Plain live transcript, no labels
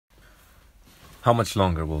How much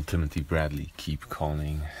longer will Timothy Bradley keep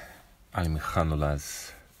calling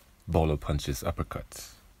Alimkhanuly's bolo punches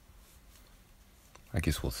uppercuts? I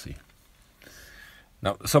guess we'll see.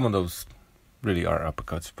 Now, some of those really are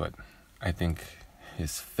uppercuts, but I think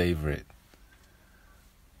his favorite,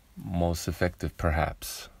 most effective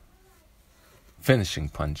perhaps, finishing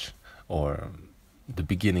punch or the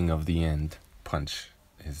beginning of the end punch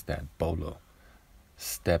is that bolo.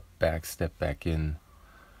 Step back in,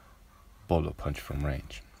 bolo punch from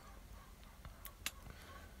range.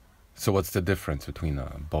 So what's the difference between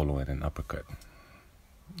a bolo and an uppercut?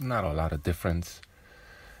 Not a lot of difference.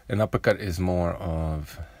 An uppercut is more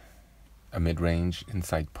of a mid-range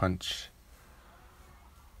inside punch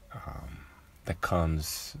that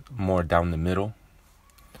comes more down the middle.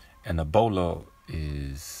 And a bolo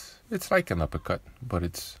it's like an uppercut, but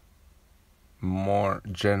it's more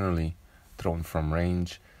generally thrown from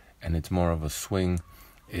range, and it's more of a swing.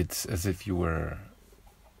 It's as if you were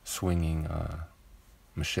swinging a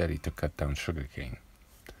machete to cut down sugarcane.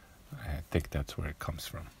 I think that's where it comes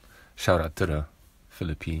from. Shout out to the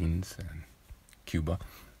Philippines and Cuba.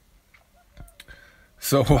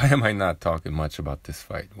 So why am I not talking much about this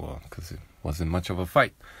fight? Well, because it wasn't much of a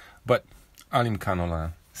fight. But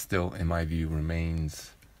Alimkhanuly still, in my view,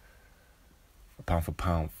 remains a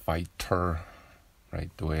pound-for-pound fighter, right?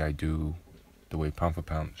 The way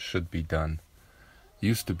pound-for-pound should be done,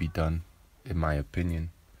 used to be done, in my opinion,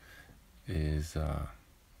 is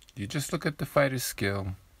you just look at the fighter's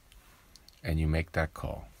skill and you make that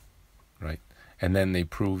call, right? And then they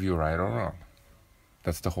prove you right or wrong.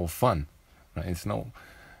 That's the whole fun, right? It's no...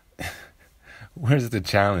 Where's the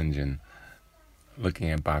challenge in looking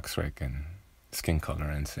at box rec and skin color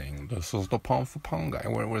and saying, this is the pound-for-pound guy?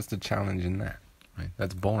 Where's the challenge in that, right?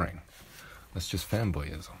 That's boring. That's just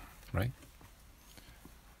fanboyism, right?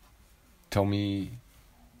 Tell me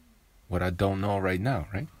what I don't know right now,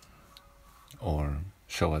 right? Or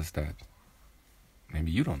show us that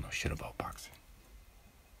maybe you don't know shit about boxing.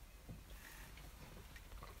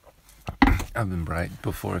 I've been right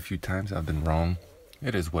before a few times. I've been wrong.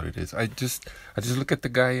 It is what it is. I just look at the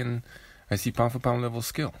guy and I see pound for pound level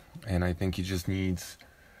skill, and I think he just needs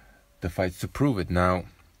the fights to prove it. Now,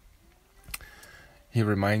 he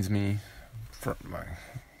reminds me, for I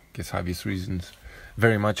guess obvious reasons,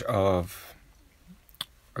 very much of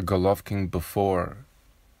a Golovkin before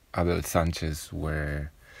Abel Sanchez,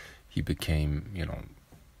 where he became,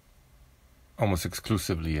 almost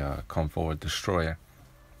exclusively a come forward destroyer.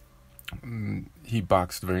 He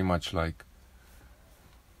boxed very much like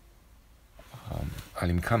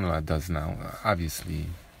Alimkhanuly does now. Obviously,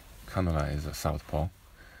 Khanuly is a southpaw.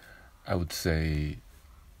 I would say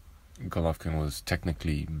Golovkin was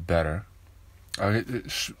technically better.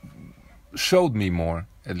 It showed me more,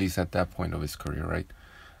 at least at that point of his career, right?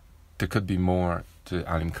 There could be more to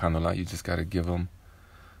Alimkhanuly. You just got to give him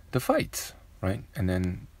the fights, right? And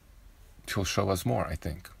then he'll show us more, I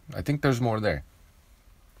think. I think there's more there.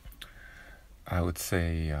 I would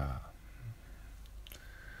say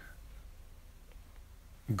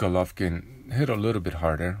Golovkin hit a little bit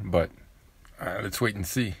harder, but let's wait and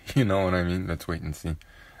see. You know what I mean? Let's wait and see.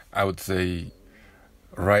 I would say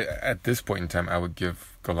right at this point in time, I would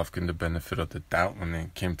give Golovkin the benefit of the doubt when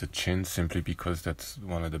it came to chins, simply because that's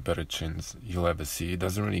one of the better chins you'll ever see. It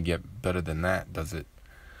doesn't really get better than that, does it?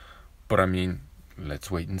 But I mean, let's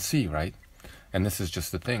wait and see, right? And this is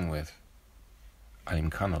just the thing with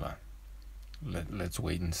Alimkhanuly. Let's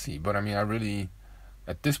wait and see. But I mean, I really,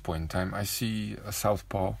 at this point in time, I see a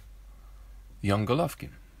southpaw young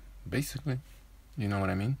Golovkin, basically. You know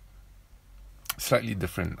what I mean? Slightly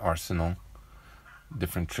different arsenal,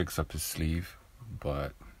 different tricks up his sleeve,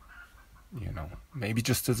 but, maybe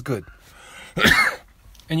just as good.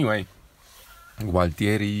 Anyway,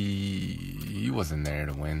 Gualtieri, he wasn't there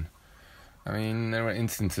to win. I mean, there were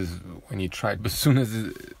instances when he tried, but as soon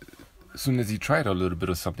as he tried a little bit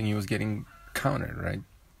of something, he was getting countered, right?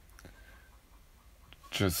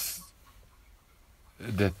 Just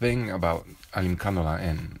the thing about Alimkhanuly,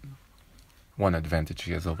 and one advantage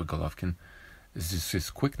he has over Golovkin, is just his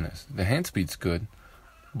quickness. The hand speed's good.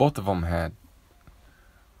 Both of them had,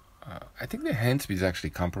 I think the hand speed is actually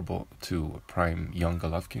comparable to a prime young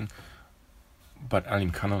Golovkin, but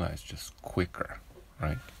Alimkhanuly is just quicker,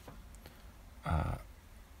 right?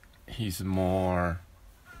 He's more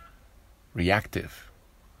reactive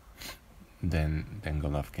than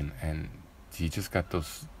Golovkin, and he just got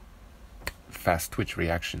those fast twitch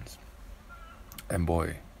reactions. And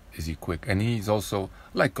boy, is he quick. And he's also,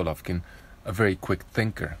 like Golovkin, a very quick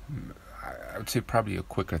thinker. I would say probably a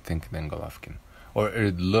quicker thinker than Golovkin, or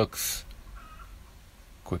it looks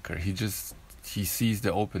quicker. He sees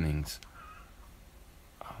the openings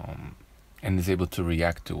and is able to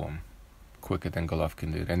react to them quicker than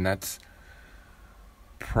Golovkin did. And that's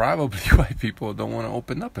probably why people don't want to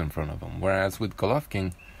open up in front of him. Whereas with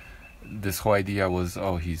Golovkin, this whole idea was,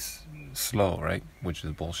 oh, he's slow, right? Which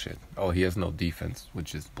is bullshit. Oh, he has no defense,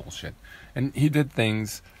 which is bullshit. And he did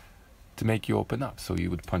things to make you open up, so he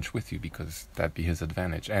would punch with you because that'd be his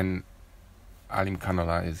advantage. And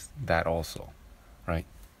Alimkhanuly is that also, right?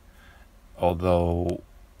 Although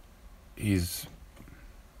he's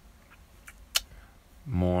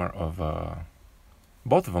more of a...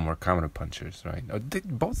 Both of them were counter punchers, right? They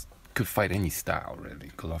both could fight any style, really,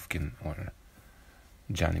 Golovkin or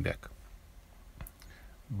Janibek.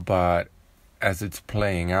 But as it's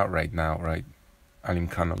playing out right now, right,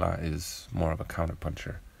 Alimkhanuly is more of a counter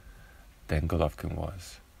puncher than Golovkin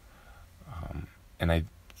was. And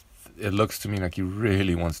it looks to me like he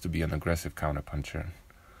really wants to be an aggressive counter puncher.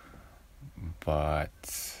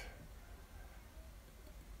 But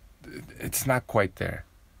it's not quite there.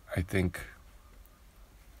 I think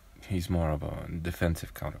he's more of a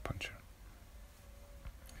defensive counterpuncher,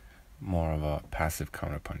 more of a passive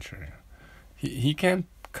counterpuncher. He can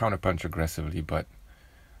counterpunch aggressively, but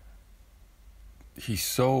he's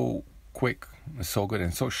so quick, so good,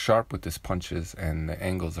 and so sharp with his punches, and the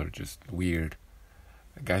angles are just weird.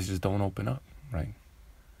 The guys just don't open up, right?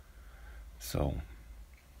 So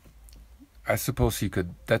I suppose he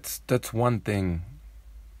could. That's one thing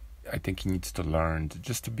I think he needs to learn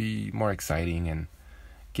just to be more exciting and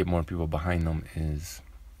get more people behind them, is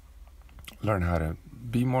learn how to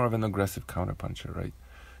be more of an aggressive counterpuncher, right?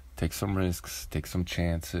 Take some risks, take some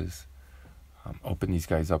chances, open these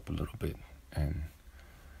guys up a little bit, and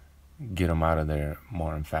get them out of there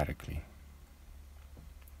more emphatically,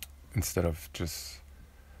 instead of just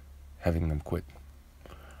having them quit.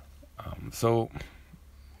 So,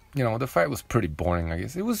 the fight was pretty boring, I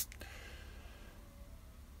guess.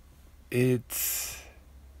 It's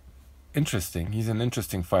interesting. He's an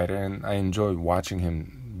interesting fighter, and I enjoy watching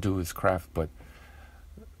him do his craft, but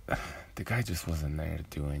the guy just wasn't there to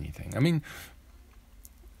do anything. I mean,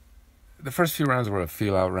 the first few rounds were a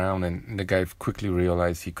feel-out round, and the guy quickly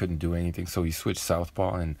realized he couldn't do anything, so he switched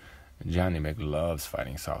southpaw, and Janibek loves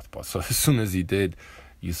fighting southpaw. So as soon as he did,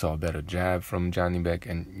 you saw a better jab from Janibek,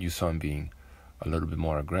 and you saw him being a little bit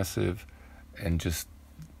more aggressive and just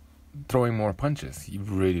throwing more punches. He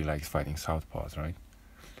really likes fighting southpaws, right?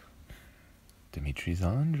 Dimitri's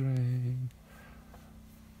Andre,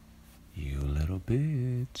 you little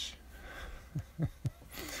bitch.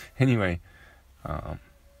 Anyway,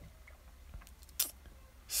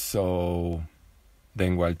 so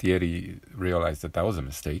then Gualtieri realized that was a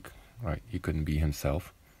mistake, right? He couldn't be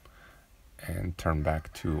himself, and turned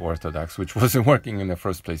back to orthodox, which wasn't working in the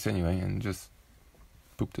first place anyway, and just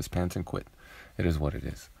pooped his pants and quit. It is what it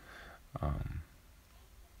is.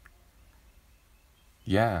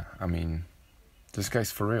 Yeah, I mean, this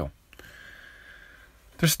guy's for real.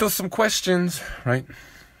 There's still some questions, right?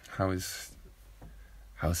 How's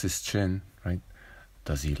his chin, right?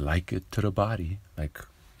 Does he like it to the body? Like,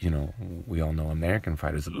 we all know American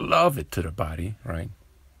fighters love it to the body, right?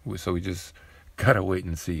 So we just gotta wait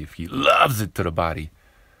and see if he loves it to the body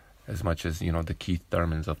as much as, the Keith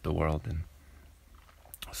Thurmans of the world, and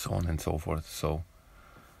so on and so forth. So,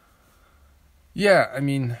 yeah, I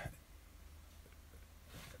mean,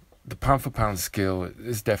 the pound for pound skill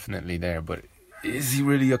is definitely there, but is he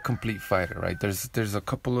really a complete fighter, right? There's a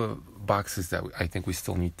couple of boxes that I think we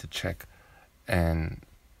still need to check, and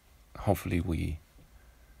hopefully we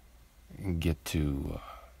get to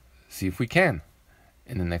see if we can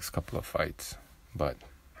in the next couple of fights. But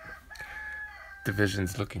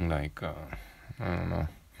division's looking like, I don't know.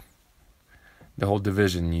 The whole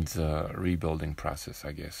division needs a rebuilding process,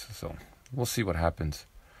 I guess. So we'll see what happens.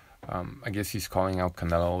 I guess he's calling out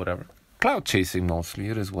Canelo or whatever. Cloud chasing mostly.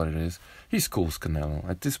 It is what it is. He schools Canelo.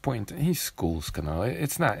 At this point, he schools Canelo.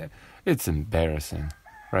 It's embarrassing,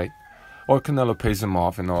 right? Or Canelo pays him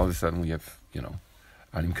off, and all of a sudden we have,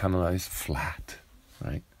 Alimkhanuly is flat,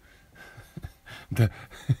 right? the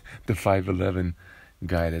 5'11"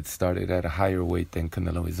 guy that started at a higher weight than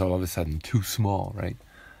Canelo is all of a sudden too small, right?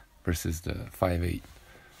 Versus the 5'8",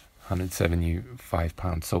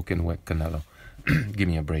 175-pound soaking wet Canelo. Give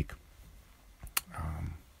me a break.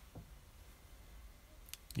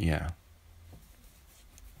 Yeah.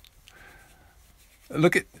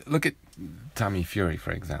 Look at Tommy Fury,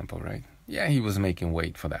 for example, right? Yeah, he was making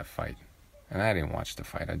weight for that fight. And I didn't watch the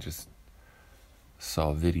fight. I just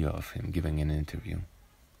saw a video of him giving an interview.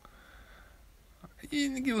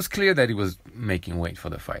 It was clear that he was making weight for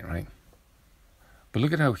the fight, right? But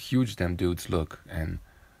look at how huge them dudes look, and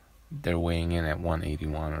they're weighing in at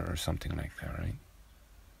 181 or something like that, right?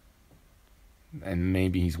 and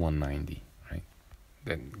maybe he's 190, right?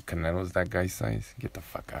 Then Canelo's that guy's size. Get the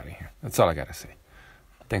fuck out of here. That's all I gotta say.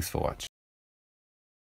 Thanks for watching.